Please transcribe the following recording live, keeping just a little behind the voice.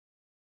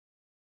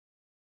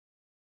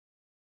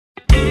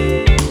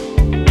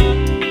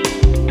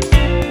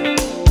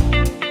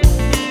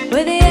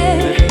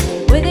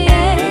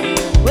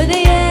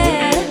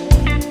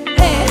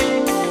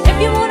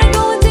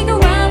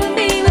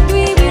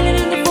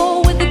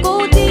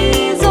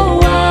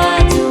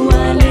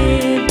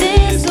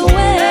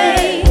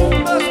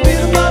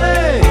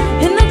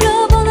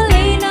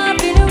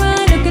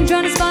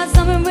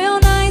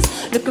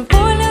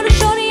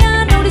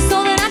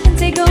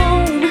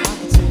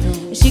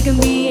You can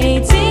be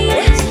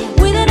 18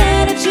 with an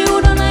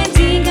attitude on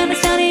 19, kinda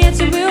snotty, it's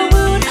a real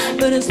rude.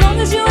 But as long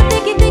as you're a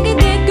thicky, thicky,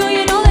 thick girl,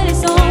 you know that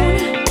it's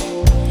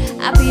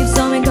on. I peeped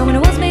something coming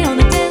towards me on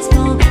the dance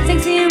floor,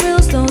 sexy and real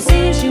slow,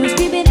 saying she was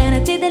creeping, and I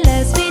did the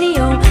last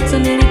video. So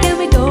then again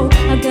we go.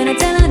 I'm gonna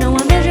tell her no,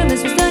 our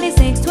measurements was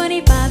 36,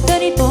 25,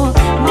 34.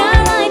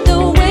 Not like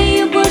the way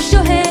you brush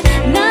your hair,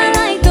 not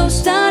like those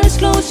stylish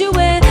clothes you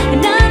wear,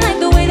 and not like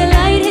the way the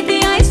light hit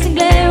the ice and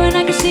glare, and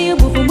I can see you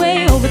moving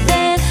way over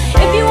there.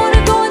 If you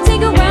wanna go and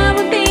take a ride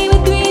with me,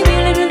 with 3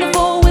 wheeling in the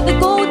 4 with the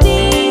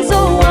goldies,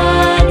 oh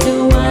why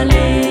do I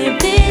live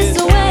this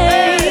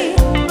way?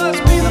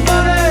 Must be the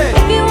money.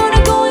 If you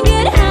wanna go and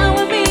get high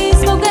with me,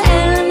 smoke a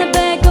L in the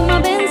back of my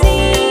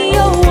Benzie,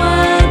 oh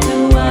why do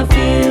I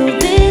feel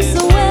this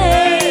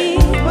way?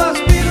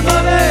 Must be the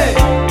money.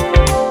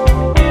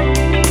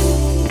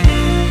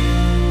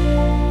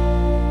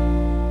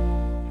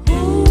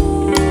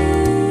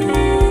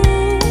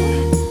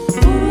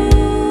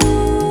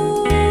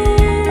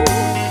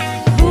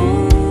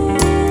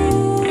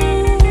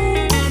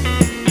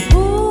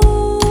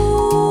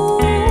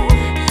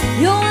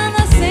 Yo, I'm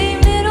the same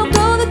little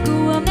girl that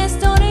grew up next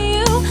door to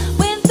you.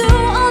 Went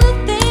through all the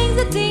things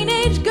a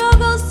teenage girl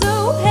goes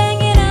through.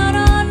 Hanging out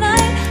all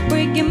night,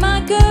 breaking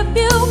my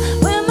curfew.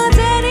 When my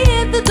daddy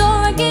hit the door,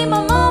 I gave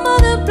my mama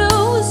the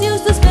blues.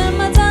 Used to spend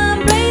my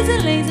time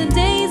blazing, lazing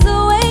days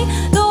away.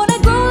 Though I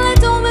grew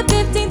like over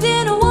 15,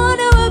 didn't want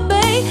to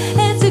obey.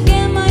 Had to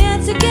get my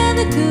act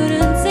together,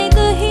 couldn't take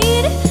the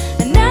heat.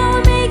 And now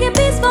I'm making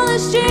peace for the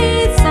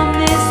streets. I'm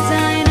this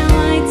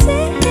dynamite.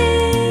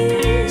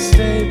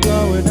 Stay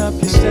blowing up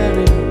your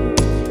stereo.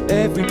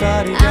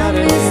 Everybody I'm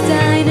gotta this hear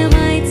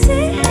dynamite.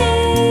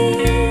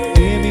 it.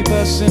 Hear me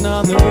busting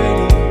on the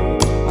radio.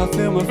 I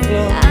feel my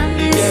flow. I'm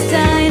You this get me.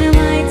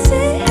 dynamite.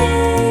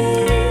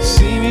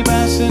 See me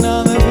bouncing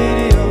on the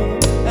video,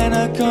 and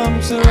I come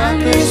to rock I'm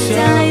the this show.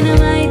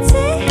 dynamite.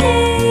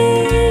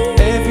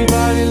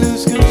 Everybody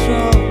lose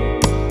control.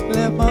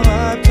 Let my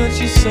vibe touch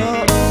your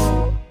soul.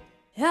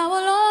 I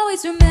will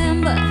always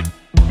remember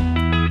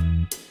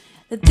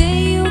the day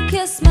you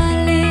kissed my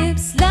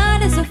lips,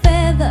 light as a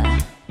feather.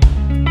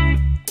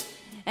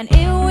 And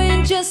it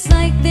went just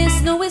like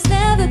this. No, it's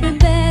never been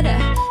better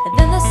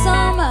than the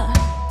summer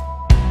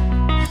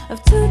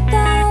of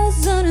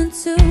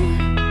 2002.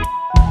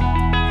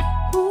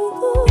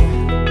 Ooh.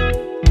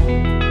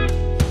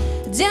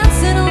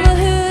 Dancing on the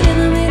hood in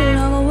the middle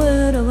of a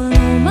wood of an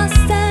old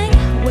Mustang,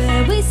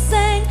 where we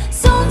sang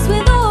songs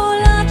with all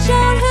our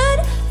childhood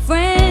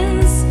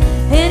friends.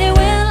 And it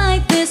went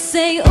like this,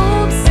 say,